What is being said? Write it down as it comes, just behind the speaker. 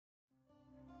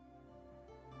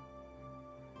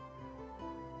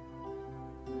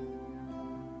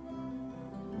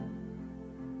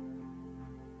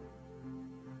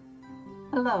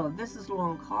Hello, this is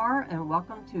Carr, and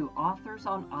welcome to Authors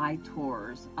on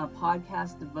iTours, a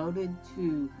podcast devoted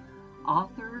to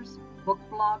authors, book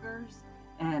bloggers,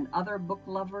 and other book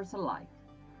lovers alike.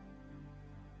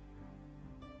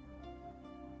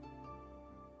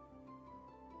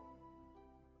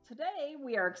 Today,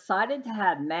 we are excited to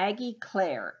have Maggie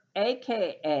Clare,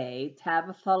 aka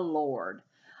Tabitha Lord.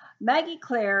 Maggie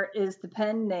Clare is the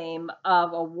pen name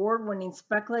of award-winning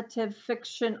speculative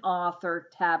fiction author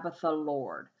Tabitha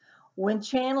Lord. When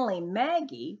channeling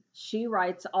Maggie, she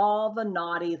writes all the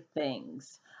naughty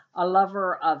things. A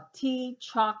lover of tea,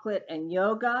 chocolate, and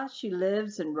yoga, she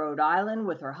lives in Rhode Island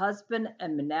with her husband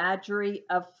and menagerie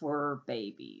of fur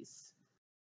babies.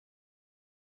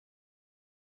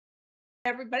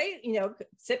 Everybody,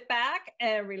 sit back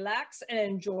and relax and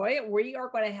enjoy. We are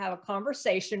going to have a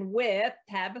conversation with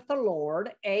Tabitha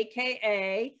Lord,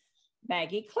 aka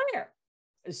Maggie Clare.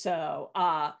 So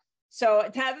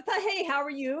Tabitha, hey, how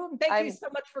are you? Thank you so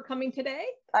much for coming today.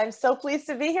 I'm so pleased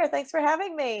to be here. Thanks for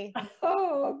having me.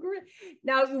 Oh, great.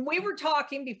 Now, we were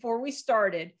talking before we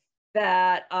started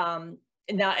that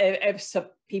now, if some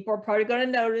people are probably going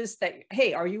to notice that,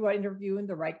 hey, are you interviewing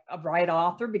the right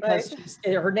author? Because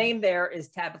her name there is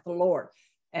Tabitha Lord.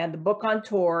 And the book on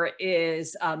tour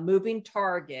is Moving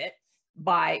Target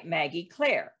by Maggie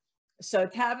Clare. So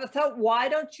Tabitha, why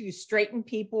don't you straighten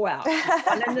people out?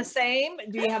 One and the same?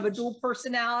 Do you have a dual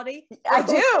personality? I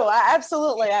do.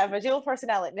 Absolutely. I have a dual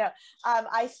personality. No,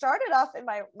 I started off in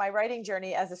my writing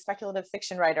journey as a speculative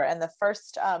fiction writer. And the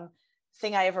first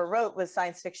thing I ever wrote was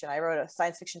science fiction. I wrote a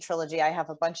science fiction trilogy. I have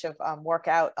a bunch of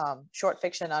workout short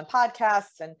fiction on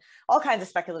podcasts and all kinds of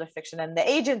speculative fiction. And the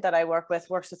agent that I work with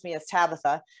works with me as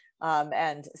Tabitha.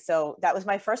 And so that was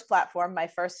my first platform, my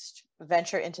first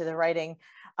venture into the writing.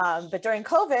 But during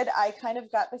COVID, I kind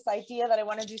of got this idea that I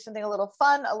want to do something a little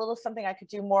fun, something I could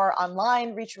do more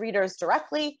online, reach readers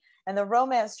directly. And the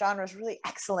romance genre is really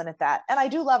excellent at that. And I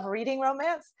do love reading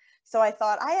romance. So I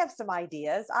thought, I have some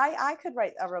ideas. I could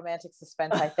write a romantic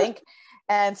suspense, I think.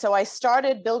 And so I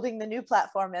started building the new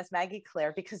platform as Maggie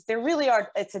Clare, because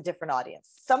it's a different audience.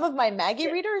 Some of my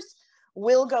Maggie readers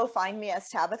will go find me as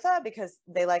Tabitha because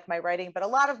they like my writing, but a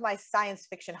lot of my science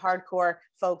fiction hardcore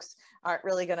folks aren't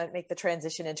really going to make the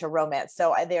transition into romance.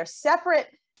 So they're separate,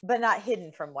 but not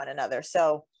hidden from one another.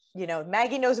 So,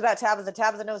 Maggie knows about Tabitha,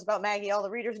 Tabitha knows about Maggie, all the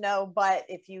readers know, but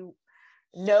if you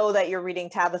know that you're reading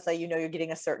Tabitha, you're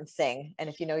getting a certain thing. And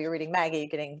if you're reading Maggie, you're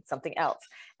getting something else.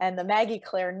 And the Maggie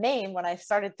Clare name, when I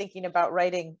started thinking about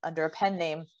writing under a pen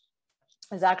name,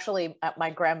 is actually at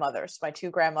my grandmother's, my two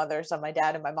grandmothers on my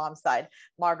dad and my mom's side,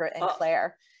 Margaret and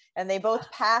Claire. And they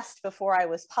both passed before I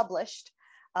was published,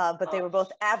 but they were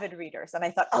both avid readers. And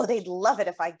I thought, they'd love it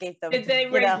if I gave them. Did they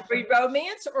read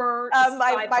romance or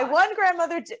my one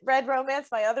grandmother read romance,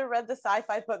 my other read the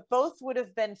sci-fi, but both would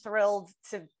have been thrilled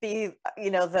to be,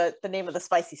 the name of the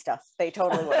spicy stuff. They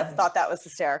totally would have thought that was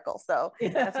hysterical. So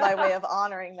that's my way of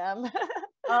honoring them.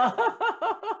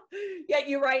 Yeah,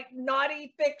 you write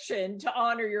naughty fiction to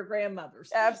honor your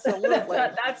grandmothers. Absolutely.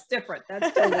 That's different.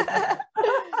 That's totally different.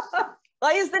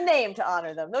 Well, I use the name to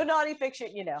honor them. No naughty fiction,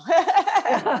 Well,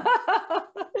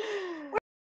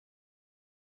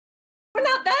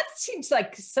 now that seems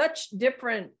like such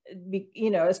different,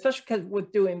 especially because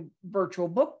with doing virtual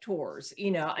book tours,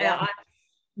 Yeah.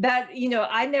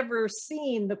 I never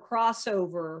seen the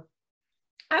crossover.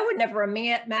 I would never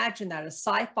imagine that a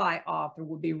sci-fi author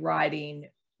would be writing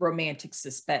romantic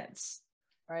suspense.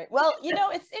 Right. Well,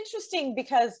 it's interesting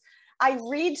because I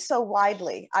read so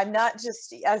widely. I'm not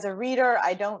just, as a reader,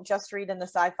 I don't just read in the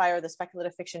sci-fi or the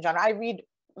speculative fiction genre. I read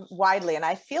widely, and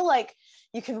I feel like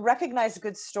you can recognize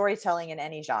good storytelling in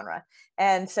any genre.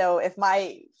 And so if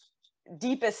my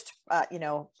deepest,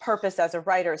 purpose as a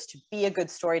writer is to be a good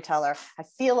storyteller, I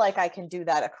feel like I can do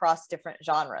that across different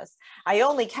genres. I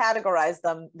only categorize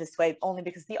them this way only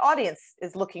because the audience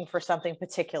is looking for something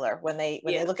particular. When they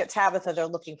look at Tabitha, they're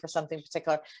looking for something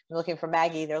particular. They're looking for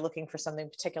Maggie, they're looking for something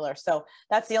particular. So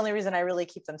that's the only reason I really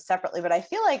keep them separately. But I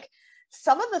feel like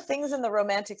some of the things in the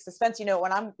romantic suspense,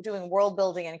 when I'm doing world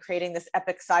building and creating this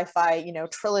epic sci-fi,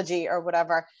 trilogy or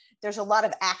whatever, there's a lot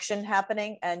of action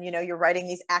happening, and you're writing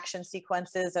these action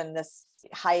sequences and this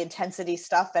high intensity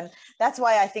stuff. And that's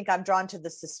why I think I'm drawn to the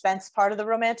suspense part of the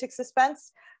romantic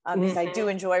suspense, because I do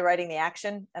enjoy writing the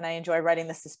action and I enjoy writing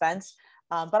the suspense.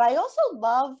 But I also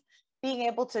love being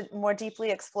able to more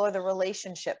deeply explore the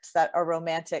relationships that a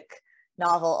romantic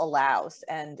novel allows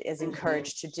and is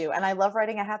encouraged to do. And I love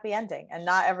writing a happy ending, and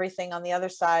not everything on the other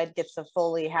side gets a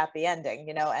fully happy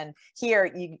ending, and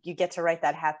here you get to write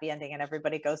that happy ending and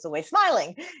everybody goes away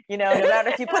smiling, no matter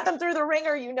if you put them through the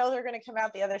ringer, they're going to come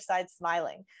out the other side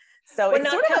smiling. So well,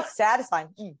 it's sort of satisfying.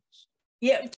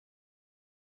 Yeah.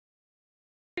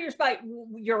 Here's by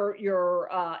your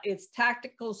it's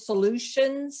Tactical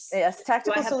Solutions. Yes,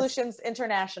 Tactical Solutions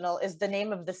International is the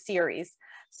name of the series.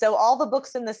 So all the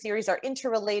books in the series are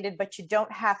interrelated, but you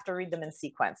don't have to read them in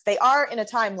sequence. They are in a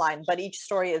timeline, but each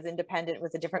story is independent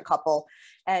with a different couple.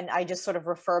 And I just sort of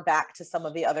refer back to some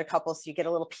of the other couples, so you get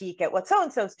a little peek at what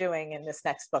so-and-so's doing in this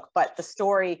next book, but the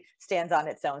story stands on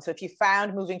its own. So if you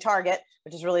found Moving Target,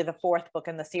 which is really the fourth book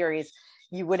in the series,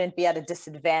 you wouldn't be at a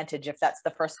disadvantage if that's the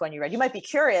first one you read. You might be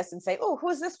curious and say, oh,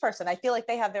 who's this person? I feel like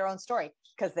they have their own story,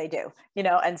 because they do, you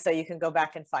know, and so you can go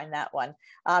back and find that one.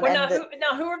 Well,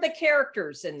 now, who are the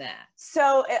characters in that?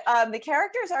 So the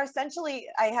characters are essentially,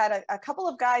 I had a couple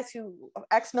of guys who,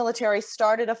 ex-military,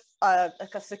 started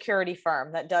like a security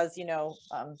firm that does, you know,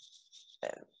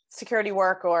 security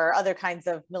work or other kinds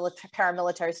of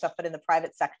paramilitary stuff, but in the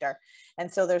private sector.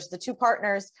 And so there's the two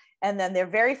partners, and then their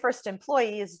very first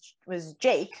employee was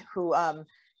Jake, who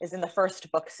is in the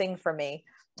first book, Sing for Me.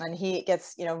 And he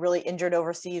gets, you know, really injured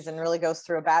overseas and really goes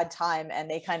through a bad time. And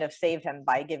they kind of save him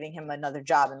by giving him another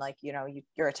job. And like, you know,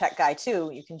 you're a tech guy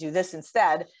too, you can do this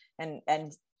instead. And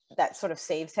that sort of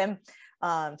saves him.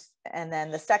 And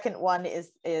then the second one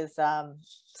is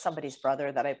somebody's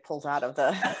brother that I pulled out of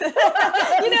the,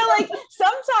 you know, like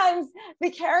sometimes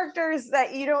the characters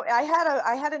that, you know, I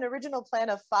had an original plan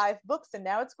of 5 books, and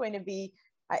now it's going to be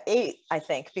 8, I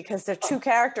think, because the 2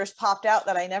 characters popped out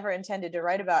that I never intended to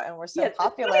write about and were so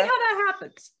popular. Funny how that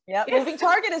happens. Yeah, Moving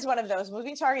Target is one of those.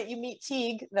 Moving Target, you meet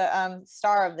Teague, the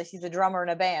star of this. He's a drummer in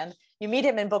a band. You meet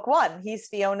him in book 1. He's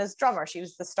Fiona's drummer. She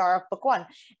was the star of book 1.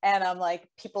 And I'm like,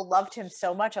 people loved him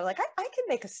so much. I'm like, I can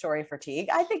make a story for Teague.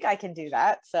 I think I can do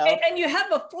that. So and you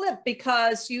have a flip,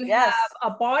 because you have a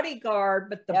bodyguard,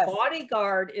 but the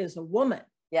bodyguard is a woman.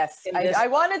 Yes, I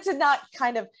wanted to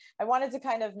kind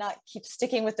of not keep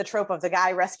sticking with the trope of the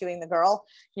guy rescuing the girl,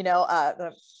 you know,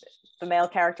 the male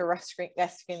character rescuing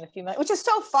the female, which is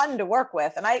so fun to work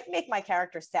with. And I make my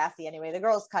characters sassy anyway. The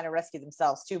girls kind of rescue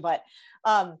themselves too, but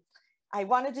I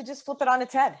wanted to just flip it on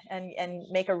its head and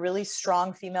make a really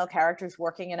strong female character who's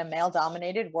working in a male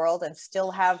dominated world and still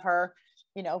have her,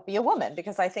 you know, be a woman,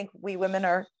 because I think we women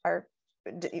are,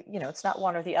 you know, it's not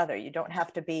one or the other. You don't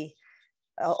have to be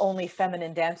only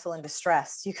feminine damsel in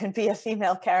distress. You can be a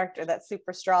female character that's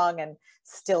super strong and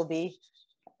still be,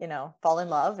 you know, fall in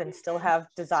love and still have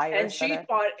desires.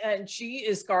 And she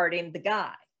is guarding the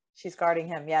guy. She's guarding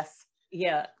him. Yes.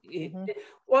 Yeah. Mm-hmm.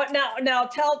 Well, now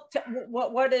tell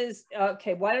what is,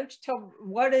 okay, why don't you tell,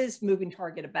 what is Moving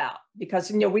Target about?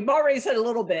 Because, you know, we've already said a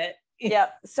little bit. Yeah.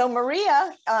 So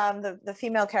Maria, the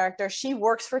female character, she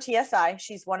works for TSI.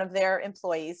 She's one of their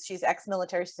employees. She's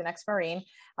ex-military. She's an ex-Marine.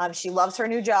 She loves her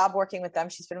new job working with them.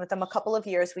 She's been with them a couple of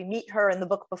years. We meet her in the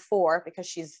book before because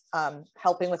she's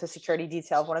helping with a security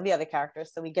detail of one of the other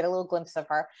characters. So we get a little glimpse of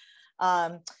her.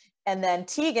 And then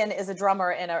Tegan is a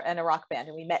drummer in a rock band.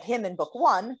 And we met him in book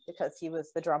 1 because he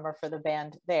was the drummer for the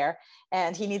band there.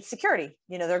 And he needs security.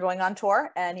 You know, they're going on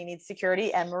tour and he needs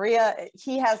security. And Maria,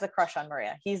 he has a crush on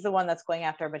Maria. He's the one that's going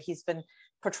after her, but he's been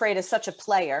portrayed as such a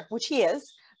player, which he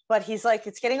is. But he's like,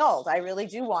 it's getting old. I really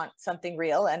do want something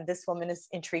real. And this woman is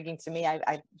intriguing to me.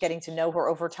 I'm getting to know her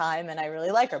over time and I really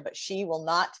like her, but she will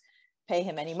not pay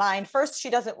him any mind. First,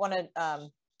 she doesn't want to,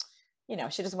 you know,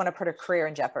 she doesn't want to put her career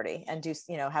in jeopardy and do,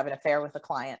 you know, have an affair with a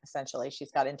client. Essentially,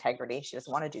 she's got integrity. She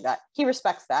doesn't want to do that. He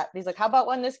respects that. He's like, how about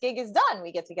when this gig is done,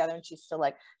 we get together? And she's still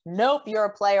like, nope, you're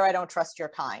a player. I don't trust your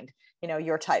kind, you know,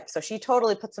 your type. So she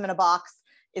totally puts him in a box,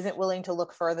 isn't willing to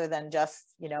look further than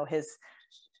just, you know, his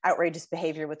outrageous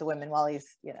behavior with the women while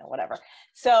he's, you know, whatever.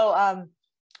 So,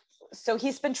 so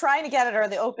he's been trying to get at her.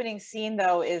 The opening scene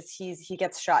though, is he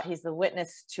gets shot. He's the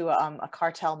witness to a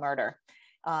cartel murder.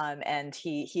 And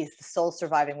he's the sole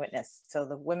surviving witness. So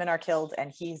the women are killed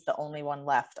and he's the only one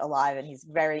left alive and he's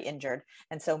very injured.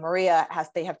 And so Maria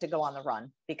they have to go on the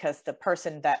run because the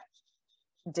person that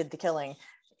did the killing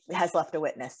has left a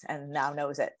witness and now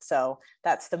knows it. So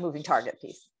that's the moving target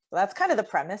piece. So that's kind of the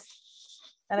premise.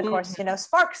 And of course, you know,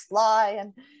 sparks fly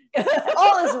and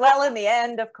all is well in the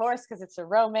end, of course, because it's a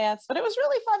romance, but it was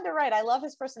really fun to write. I love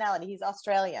his personality. He's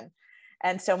Australian.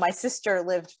 And so my sister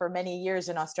lived for many years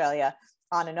in Australia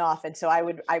on and off. And so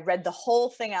I read the whole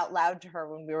thing out loud to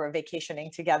her when we were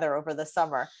vacationing together over the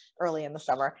summer, early in the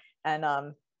summer. And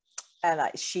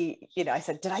she, you know, I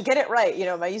said, did I get it right? You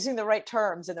know, am I using the right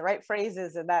terms and the right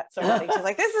phrases and that sort of thing? She's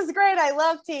like, this is great. I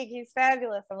love Teague. He's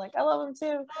fabulous. I'm like, I love him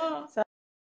too.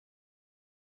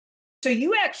 So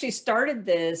you actually started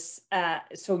this.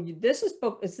 Is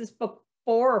this book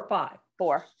 4 or 5?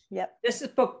 4. Yep. This is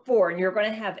book 4 and you're going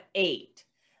to have 8.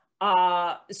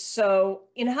 So,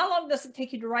 how long does it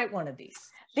take you to write one of these?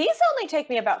 These only take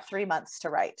me about 3 months to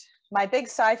write. My big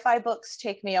sci-fi books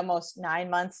take me almost 9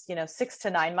 months, 6 to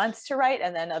 9 months to write,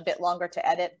 and then a bit longer to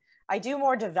edit. I do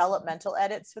more developmental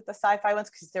edits with the sci-fi ones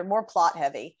because they're more plot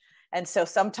heavy. And so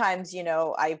sometimes,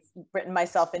 I've written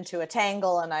myself into a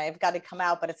tangle and I've got to come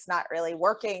out, but it's not really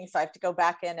working. So I have to go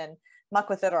back in and muck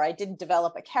with it, or I didn't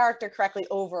develop a character correctly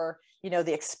over,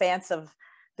 the expanse of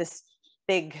this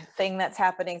big thing that's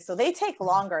happening. So they take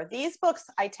longer. These books,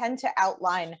 I tend to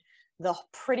outline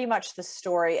pretty much the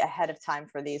story ahead of time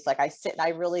for these. Like I sit and I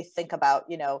really think about,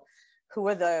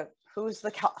 who's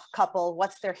the couple,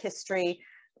 what's their history,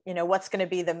 what's going to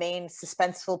be the main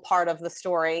suspenseful part of the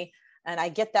story. And I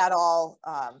get that all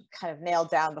kind of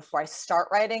nailed down before I start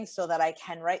writing so that I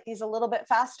can write these a little bit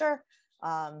faster.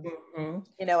 And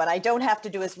I don't have to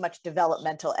do as much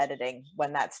developmental editing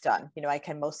when that's done. I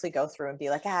can mostly go through and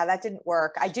be like, that didn't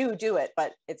work. I do it,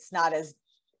 but it's not as,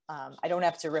 I don't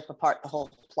have to rip apart the whole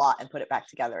plot and put it back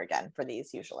together again for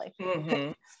these usually.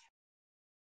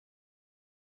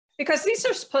 Because these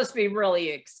are supposed to be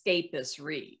really escapist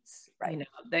reads. Right.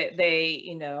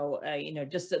 They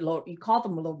just a little, you call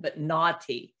them a little bit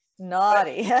naughty.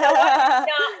 Naughty. Now,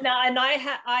 and I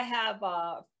have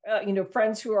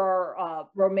friends who are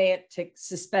romantic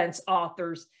suspense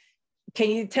authors. Can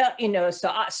you tell,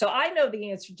 so I know the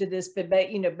answer to this, but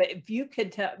if you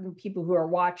could tell people who are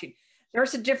watching,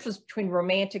 there's a difference between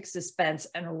romantic suspense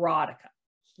and erotica.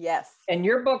 Yes. And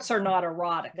your books are not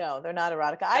erotica. No, they're not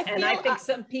erotica. I think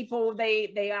some people,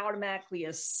 they automatically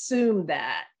assume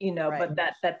that, right. but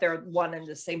that they're one and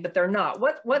the same, but they're not.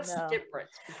 What's the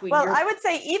difference between I would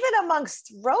say even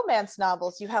amongst romance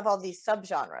novels, you have all these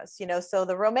subgenres, so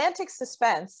the romantic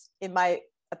suspense, in my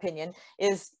opinion,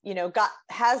 is,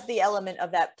 has the element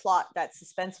of that plot, that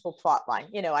suspenseful plot line.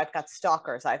 I've got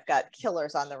stalkers, I've got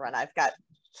killers on the run, I've got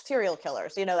serial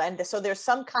killers, and so there's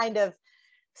some kind of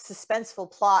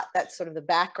suspenseful plot that's sort of the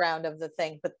background of the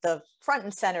thing, but the front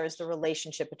and center is the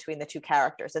relationship between the two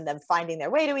characters and them finding their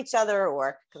way to each other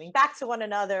or coming back to one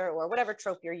another or whatever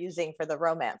trope you're using for the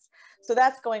romance. So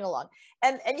that's going along.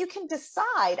 And you can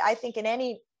decide, I think, in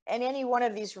any one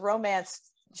of these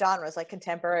romance genres, like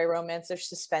contemporary romance or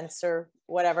suspense or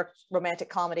whatever, romantic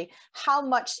comedy, how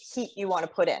much heat you want to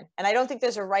put in. And I don't think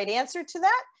there's a right answer to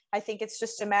that. I think it's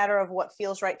just a matter of what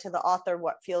feels right to the author,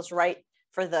 what feels right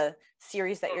for the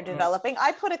series that you're developing.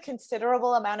 I put a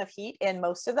considerable amount of heat in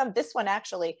most of them. This one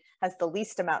actually has the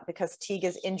least amount because Teague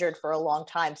is injured for a long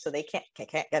time, so they can't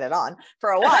get it on for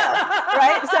a while,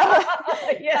 right?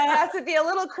 So yeah. I have to be a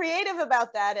little creative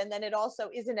about that, and then it also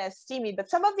isn't as steamy. But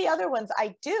some of the other ones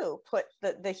I do put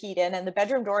the heat in, and the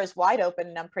bedroom door is wide open,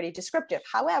 and I'm pretty descriptive.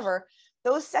 However,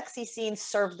 those sexy scenes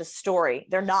serve the story.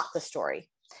 They're not the story.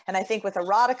 And I think with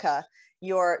erotica,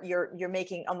 you're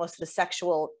making almost the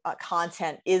sexual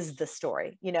content is the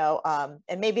story,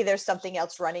 and maybe there's something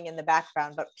else running in the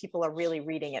background, but people are really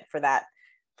reading it for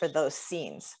those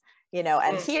scenes,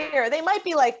 and here they might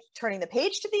be like turning the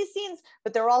page to these scenes,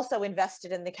 but they're also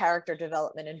invested in the character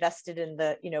development, invested in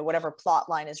the, whatever plot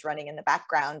line is running in the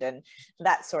background and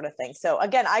that sort of thing. So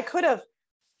again, I could have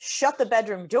shut the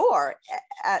bedroom door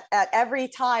at every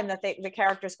time that the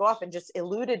characters go off and just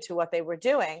alluded to what they were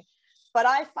doing. But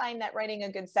I find that writing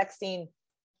a good sex scene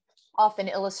often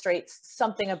illustrates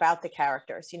something about the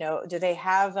characters. Do they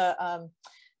have a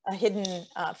hidden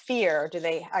fear?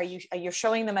 Are you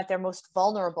showing them at their most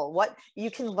vulnerable? What you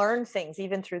can learn things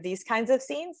even through these kinds of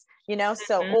scenes,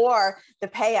 so, or the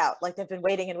payout, like they've been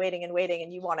waiting and waiting and waiting,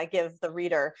 and you want to give the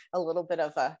reader a little bit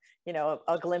of a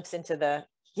glimpse into the,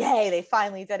 yay, they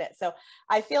finally did it. So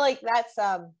I feel like that's,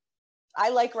 I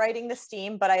like writing the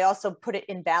steam, but I also put it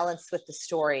in balance with the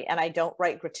story. And I don't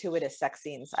write gratuitous sex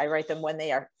scenes. I write them when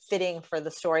they are fitting for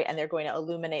the story and they're going to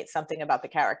illuminate something about the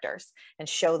characters and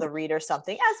show the reader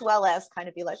something, as well as kind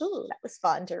of be like, ooh, that was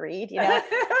fun to read,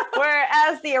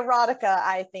 Whereas the erotica,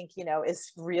 I think,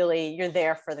 is really, you're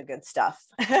there for the good stuff,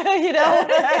 Does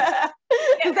that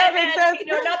make sense?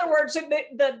 In other words,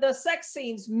 the sex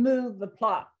scenes move the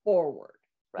plot forward.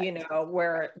 Right.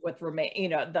 Where with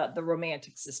the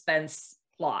romantic suspense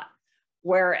plot,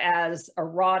 whereas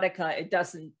erotica, it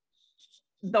doesn't,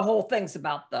 the whole thing's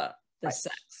about the right.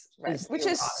 sex, right. Which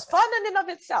is fun in and of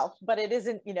itself, but it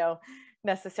isn't,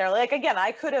 necessarily, like, again,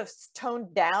 I could have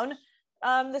toned down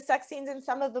the sex scenes in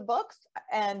some of the books,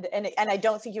 and I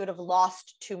don't think you would have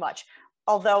lost too much.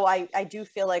 Although I do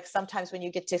feel like sometimes when you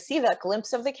get to see that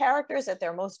glimpse of the characters at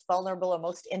their most vulnerable or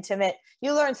most intimate,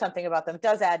 you learn something about them. It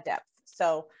does add depth.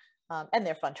 So, and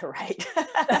they're fun to write.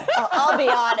 I'll be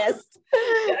honest.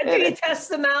 Do they test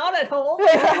them out at home.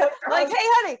 Like, hey,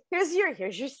 honey, here's your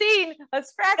scene.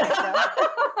 Let's practice.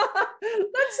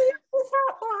 Let's see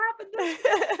what happens.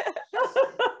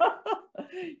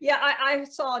 Yeah, I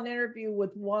saw an interview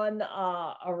with one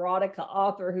erotica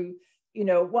author who,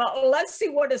 well, let's see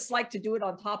what it's like to do it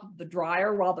on top of the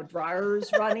dryer while the dryer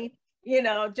is running.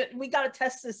 We got to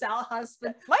test this out,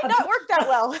 husband. Might not work that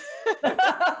well.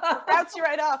 Bounce you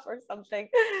right off or something.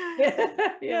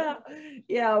 Yeah.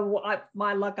 Well,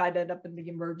 my luck, I'd end up in the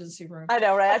emergency room. I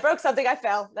know, right? I broke something. I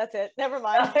fell. That's it. Never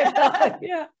mind.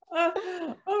 Yeah.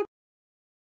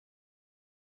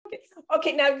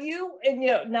 Okay. Now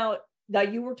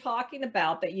you were talking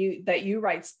about that you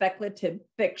write speculative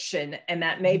fiction, and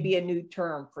that may be a new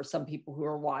term for some people who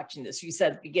are watching this. You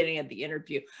said at the beginning of the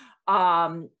interview.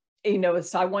 So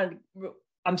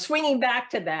I'm swinging back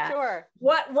to that. Sure.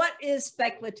 What is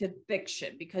speculative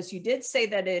fiction? Because you did say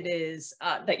that it is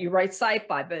that you write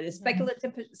sci-fi, but is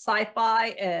speculative sci-fi,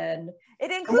 and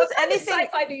it includes anything.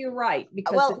 Sci-fi do you write?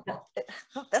 Because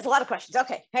that's a lot of questions.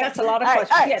 Okay, that's a lot of questions.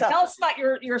 All right, so, tell us about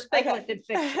your speculative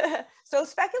fiction. So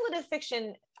speculative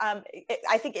fiction,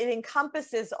 I think it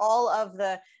encompasses all of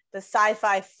the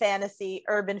sci-fi, fantasy,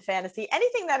 urban fantasy,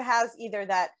 anything that has either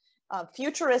that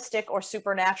futuristic or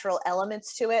supernatural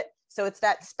elements to it. So it's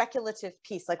that speculative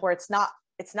piece, like where it's not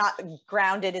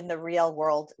grounded in the real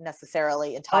world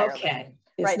necessarily entirely. Okay.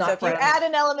 Right. So if you add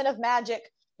an element of magic,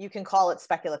 you can call it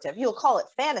speculative. You'll call it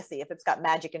fantasy if it's got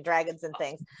magic and dragons and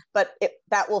things, but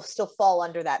that will still fall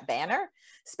under that banner.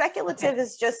 Speculative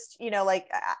is just,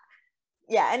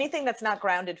 anything that's not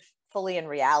grounded fully in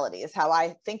reality is how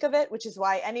I think of it, which is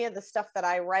why any of the stuff that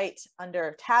I write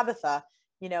under Tabitha,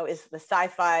 is the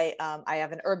sci-fi. I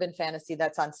have an urban fantasy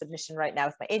that's on submission right now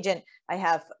with my agent. I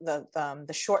have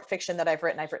the short fiction that I've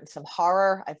written. I've written some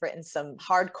horror. I've written some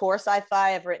hardcore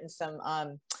sci-fi. I've written some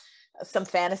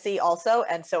fantasy also.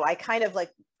 And so I kind of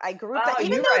I group that,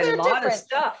 even though they're different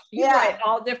stuff. You write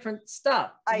all different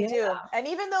stuff. I do. And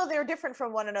even though they're different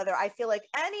from one another, I feel like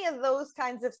any of those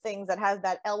kinds of things that has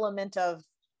that element of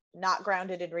not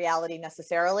grounded in reality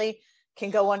necessarily can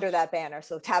go under that banner.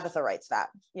 So Tabitha writes that,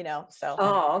 so.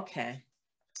 Oh, okay.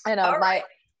 And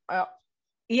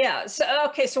yeah. So,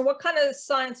 okay. So what kind of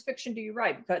science fiction do you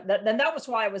write? Because then that was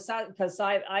why I was out, because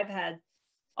I've had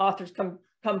authors come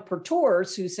for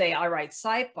tours who say I write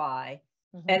sci-fi,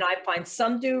 and I find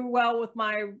some do well with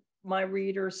my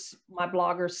readers, my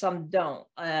bloggers, some don't.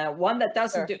 One that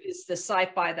doesn't do is the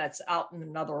sci-fi that's out in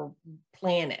another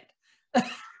planet.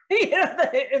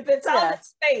 If it's out in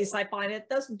space, I find it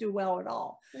doesn't do well at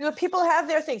all. People have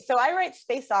their things. So I write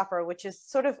space opera, which is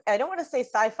sort of, I don't want to say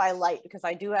sci-fi light because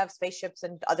I do have spaceships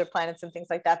and other planets and things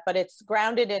like that, but it's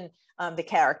grounded in the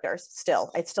characters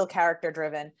still. It's still character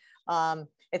driven.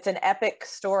 It's an epic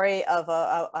story of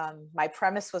my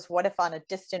premise was, what if on a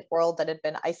distant world that had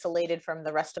been isolated from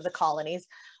the rest of the colonies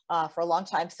for a long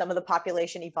time, some of the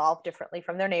population evolved differently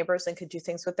from their neighbors and could do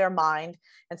things with their mind.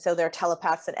 And so they're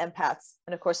telepaths and empaths.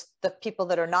 And of course, the people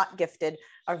that are not gifted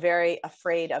are very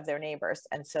afraid of their neighbors.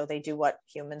 And so they do what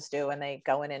humans do, and they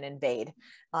go in and invade,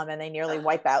 and they nearly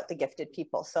wipe out the gifted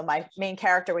people. So my main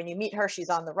character, when you meet her, she's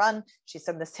on the run. She's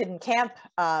from this hidden camp.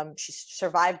 She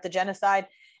survived the genocide,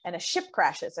 and a ship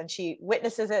crashes and she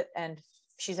witnesses it, and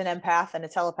she's an empath and a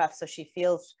telepath. So she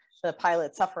feels the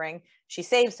pilot suffering. She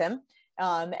saves him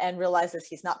and realizes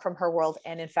he's not from her world.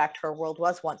 And in fact, her world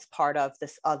was once part of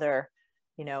this other,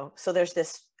 so there's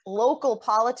this local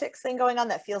politics thing going on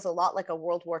that feels a lot like a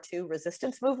World War II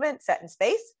resistance movement set in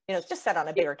space. It's just set on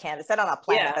a bigger canvas, set on a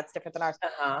planet that's different than ours,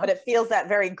 but it feels that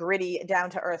very gritty, down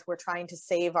to earth. We're trying to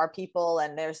save our people,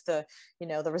 and there's the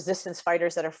the resistance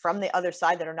fighters that are from the other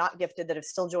side that are not gifted, that have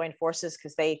still joined forces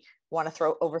because they want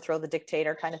to overthrow the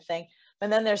dictator kind of thing.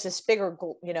 And then there's this bigger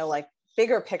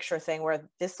bigger picture thing where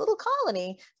this little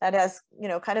colony that has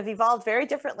kind of evolved very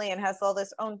differently and has all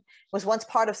this own, was once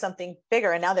part of something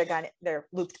bigger, and now they're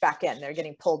looped back in, they're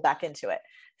getting pulled back into it.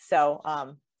 So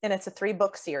and it's a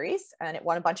 3-book series, and it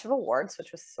won a bunch of awards,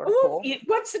 which was sort of cool.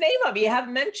 What's the name of it? You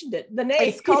haven't mentioned it. The name.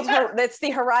 It's called it's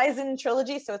the Horizon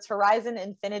trilogy. So it's Horizon,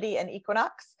 Infinity, and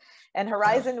Equinox. And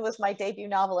Horizon was my debut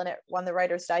novel, and it won the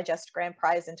Writer's Digest Grand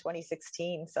Prize in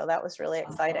 2016. So that was really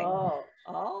exciting.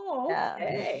 Oh,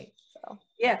 okay.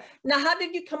 Yeah. Now, how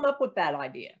did you come up with that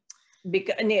idea?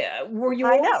 Because were you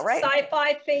always a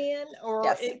sci-fi fan, or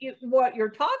what you're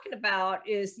talking about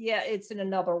is it's in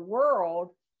another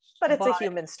world, but it's a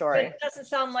human story. It doesn't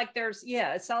sound like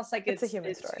it sounds like it's a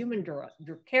human story. Human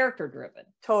character driven.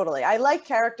 Totally. I like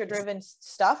character driven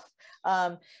stuff.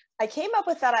 I came up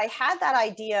with that. I had that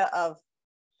idea of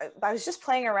I was just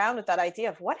playing around with that idea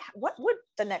of what would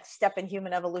the next step in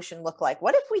human evolution look like?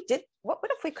 What if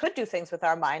we could do things with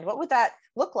our mind? What would that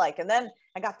look like? And then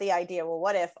I got the idea, well,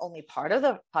 what if only part of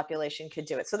the population could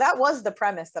do it? So that was the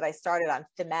premise that I started on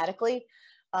thematically.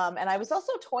 And I was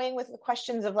also toying with the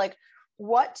questions of like,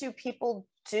 what do people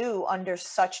do under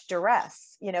such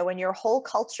duress? You know, when your whole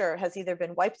culture has either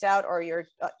been wiped out or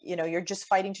you're just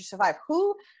fighting to survive.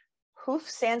 Who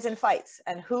stands and fights,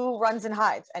 and who runs and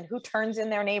hides, and who turns in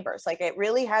their neighbors? Like, it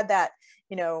really had that,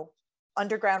 you know,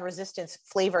 underground resistance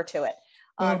flavor to it.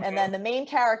 And then the main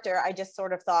character, I just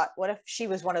sort of thought, what if she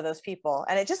was one of those people?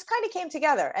 And it just kind of came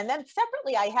together. And then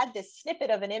separately, I had this snippet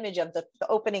of an image of the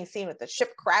opening scene with the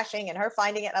ship crashing and her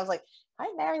finding it. And I was like, if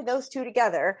I married those two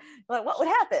together, like, what would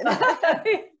happen?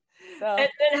 So,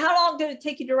 and how long did it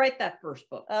take you to write that first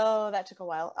book? Oh, that took a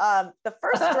while. The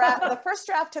first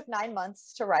draft took 9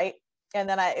 months to write. And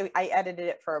then I edited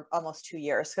it for almost 2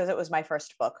 years because it was my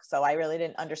first book. So I really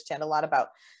didn't understand a lot about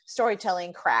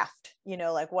storytelling craft, you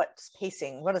know, like what's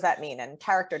pacing, what does that mean? And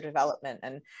character development.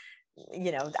 And,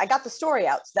 you know, I got the story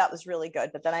out. So that was really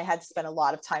good. But then I had to spend a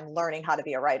lot of time learning how to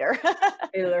be a writer.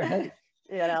 You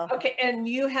know. Okay. And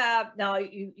you have now,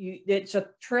 it's a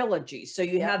trilogy. So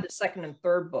you have the second and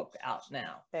third book out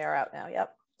now. They are out now.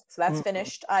 Yep. So that's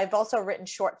finished. I've also written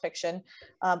short fiction,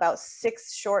 about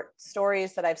 6 short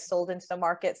stories that I've sold into the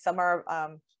market. Some are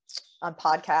on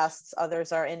podcasts,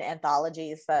 others are in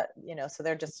anthologies that, you know, so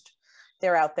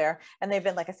they're out there. And they've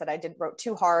been, like I said, wrote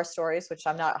 2 horror stories, which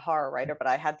I'm not a horror writer, but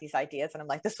I had these ideas and I'm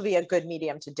like, this will be a good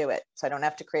medium to do it. So I don't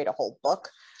have to create a whole book.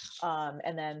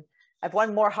 And then I've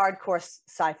one more hardcore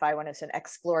sci-fi when it's an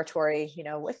exploratory, you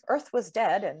know, if Earth was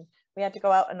dead and we had to go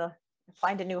out and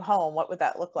find a new home, what would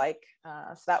that look like?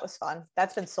 So that was fun.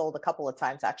 That's been sold a couple of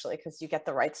times actually, because you get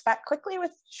the rights back quickly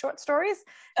with short stories.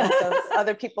 And so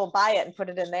other people buy it and put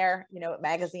it in their, you know,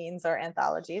 magazines or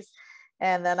anthologies.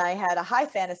 And then I had a high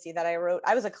fantasy that I wrote.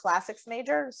 I was a classics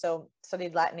major, so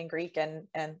studied Latin and Greek and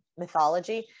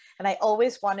mythology. And I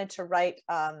always wanted to write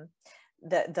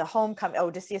the homecoming,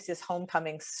 Odysseus'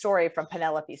 homecoming story from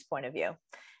Penelope's point of view.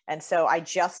 And so I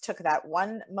just took that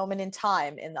one moment in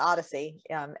time in the Odyssey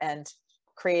and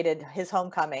created his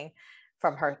homecoming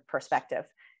from her perspective.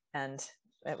 And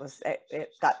that was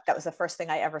the first thing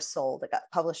I ever sold. It got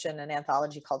published in an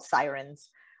anthology called Sirens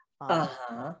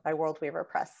by World Weaver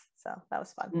Press. So that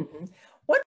was fun.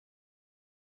 What's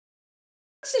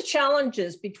the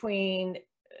challenges between,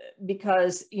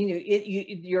 because, you know,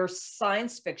 your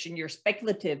science fiction, your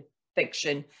speculative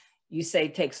fiction, you say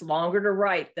takes longer to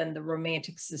write than the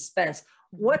romantic suspense.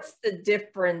 What's the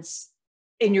difference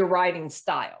in your writing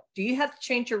style? Do you have to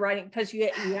change your writing? Because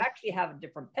you actually have a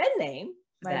different pen name.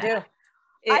 I do.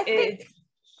 I think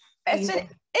it's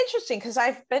interesting because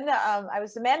I've been, I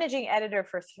was the managing editor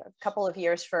for a couple of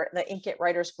years for the Inkit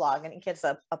Writers blog, and Inkit's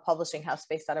a publishing house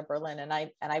based out of Berlin. And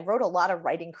I wrote a lot of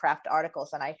writing craft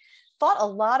articles, and I thought a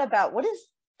lot about what is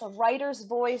the writer's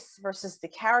voice versus the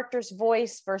character's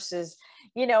voice versus,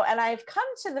 you know, and I've come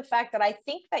to the fact that I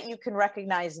think that you can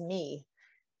recognize me,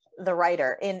 the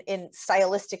writer, in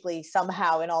stylistically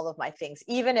somehow in all of my things,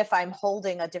 even if I'm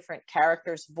holding a different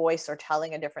character's voice or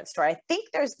telling a different story. I think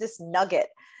there's this nugget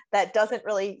that doesn't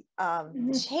really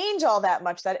change all that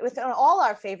much, that with all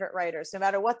our favorite writers, no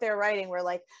matter what they're writing, we're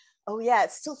like, oh yeah,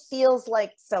 it still feels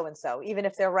like so-and-so, even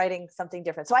if they're writing something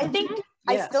different. So I think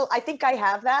I think I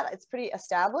have that. It's pretty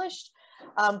established.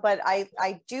 But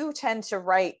I do tend to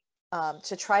write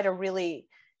to try to really,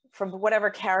 from whatever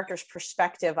character's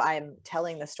perspective I'm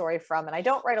telling the story from. And I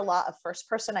don't write a lot of first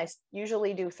person. I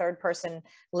usually do third person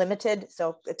limited.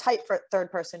 So tight for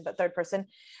third person, but third person.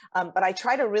 But I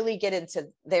try to really get into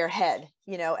their head,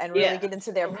 you know, and really get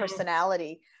into their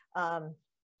personality.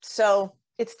 So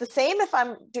it's the same if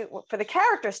I'm for the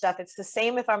character stuff. It's the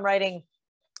same if I'm writing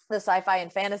the sci-fi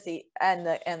and fantasy and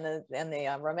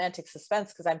the romantic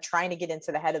suspense, because I'm trying to get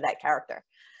into the head of that character.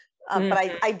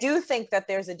 But I do think that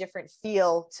there's a different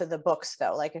feel to the books,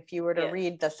 though. Like if you were to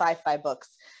read the sci-fi books,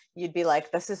 you'd be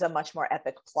like, this is a much more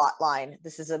epic plot line.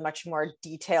 This is a much more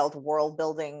detailed world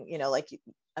building, you know, like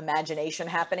imagination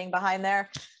happening behind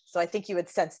there. So I think you would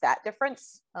sense that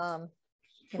difference,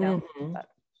 you know. But.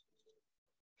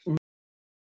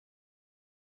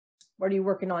 What are you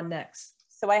working on next?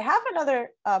 So I have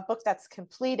another book that's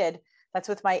completed, that's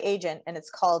with my agent, and it's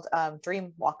called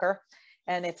Dreamwalker.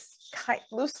 And it's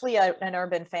loosely an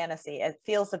urban fantasy. It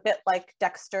feels a bit like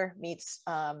Dexter meets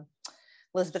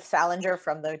Elizabeth Salinger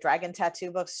from the Dragon Tattoo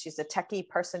books. She's a techie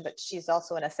person, but she's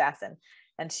also an assassin.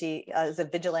 And she is a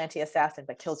vigilante assassin,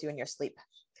 but kills you in your sleep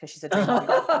because she's a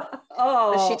dreamwalker.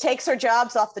 So she takes her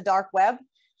jobs off the dark web,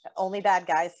 only bad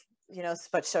guys.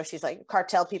 but so she's like,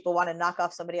 cartel people want to knock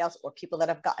off somebody else, or people that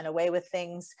have gotten away with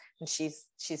things, and she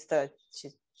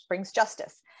brings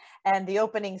justice. And the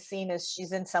opening scene is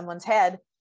she's in someone's head,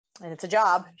 and it's a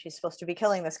job. She's supposed to be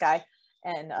killing this guy,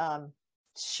 and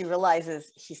she realizes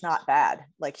he's not bad.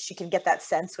 Like, she can get that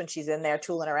sense when she's in there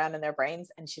tooling around in their brains,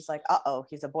 and she's like, uh-oh,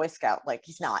 he's a Boy Scout. Like,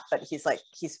 he's not, but he's like,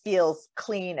 he feels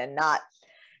clean and not.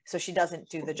 So she doesn't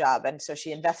do the job. And so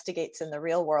she investigates in the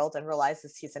real world and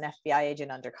realizes he's an FBI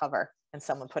agent undercover, and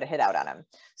someone put a hit out on him.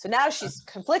 So now she's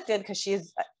conflicted because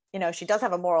she's, she does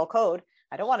have a moral code.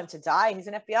 I don't want him to die. He's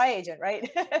an FBI agent, right?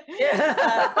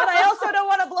 Yeah. But I also don't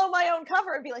want to blow my own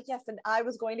cover and be like, yes, and I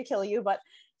was going to kill you. But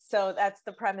so that's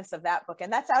the premise of that book.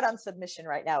 And that's out on submission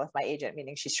right now with my agent,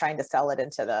 meaning she's trying to sell it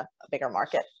into the bigger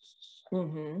market.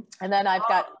 Mm-hmm. And then I've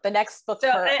got the next book. So,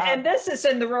 and this is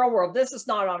in the real world. This is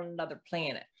not on another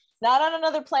planet. Not on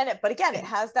another planet, but again, it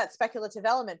has that speculative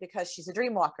element because she's a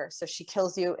dream walker. So she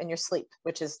kills you in your sleep,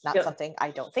 which is not something I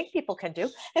don't think people can do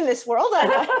in this world.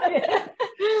 What do they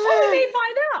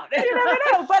find out? You never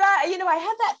know. But I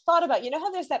had that thought about,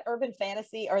 how there's that urban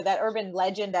fantasy or that urban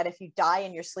legend that if you die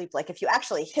in your sleep, like if you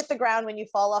actually hit the ground when you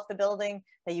fall off the building,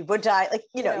 that you would die. Like,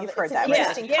 you've heard that.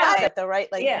 Interesting concept though,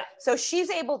 right? Like, so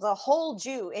she's able to hold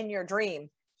you in your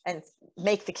dream and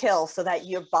make the kill so that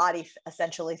your body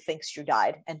essentially thinks you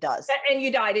died, and does. And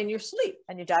you died in your sleep.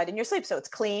 So it's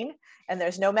clean, and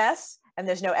there's no mess, and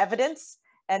there's no evidence.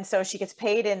 And so she gets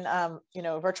paid in,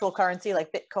 virtual currency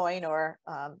like Bitcoin or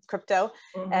crypto.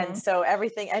 Mm-hmm. And so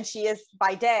everything, and she is,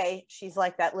 by day, she's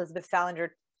like that Elizabeth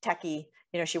Salinger techie.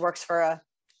 She works for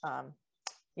a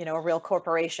real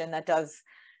corporation that does,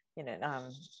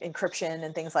 encryption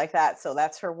and things like that. So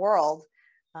that's her world.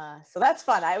 So that's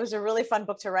fun. It was a really fun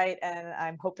book to write, and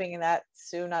I'm hoping that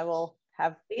soon I will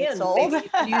have it sold. Maybe you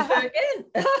can use it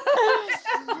again.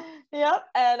 Yep.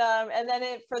 And then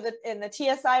in the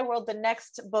TSI world, the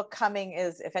next book coming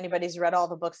is, if anybody's read all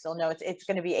the books, they'll know it's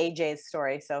going to be AJ's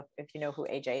story. So if you know who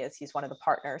AJ is, he's one of the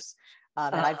partners.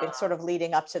 And I've been sort of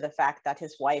leading up to the fact that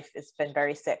his wife has been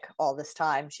very sick all this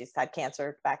time. She's had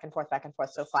cancer back and forth.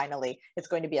 So finally it's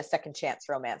going to be a second chance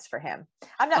romance for him.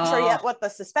 I'm not sure yet what the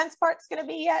suspense part's going to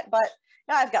be yet, but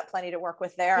I've got plenty to work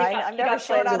with there. I'm never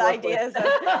short on ideas of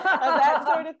that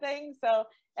sort of thing. So,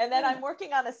 and then I'm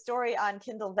working on a story on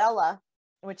Kindle Vella,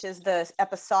 which is the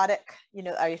episodic,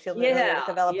 are you familiar with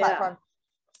the Vella platform?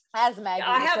 As Maggie.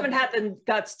 I haven't had the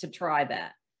guts to try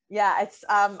that. Yeah, it's,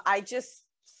 I just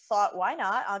thought, why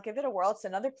not? I'll give it a whirl. It's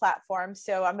another platform.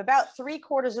 So I'm about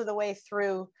 3/4 of the way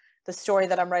through the story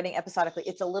that I'm writing episodically.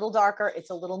 It's a little darker. It's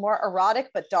a little more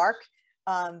erotic, but dark.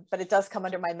 But it does come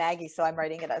under my Maggie, so I'm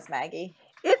writing it as Maggie.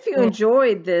 If you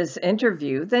enjoyed this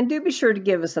interview, then do be sure to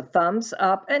give us a thumbs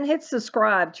up and hit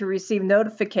subscribe to receive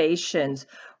notifications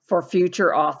for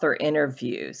future author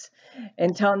interviews.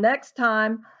 Until next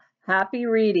time, happy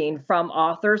reading from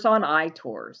Authors on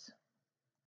iTours.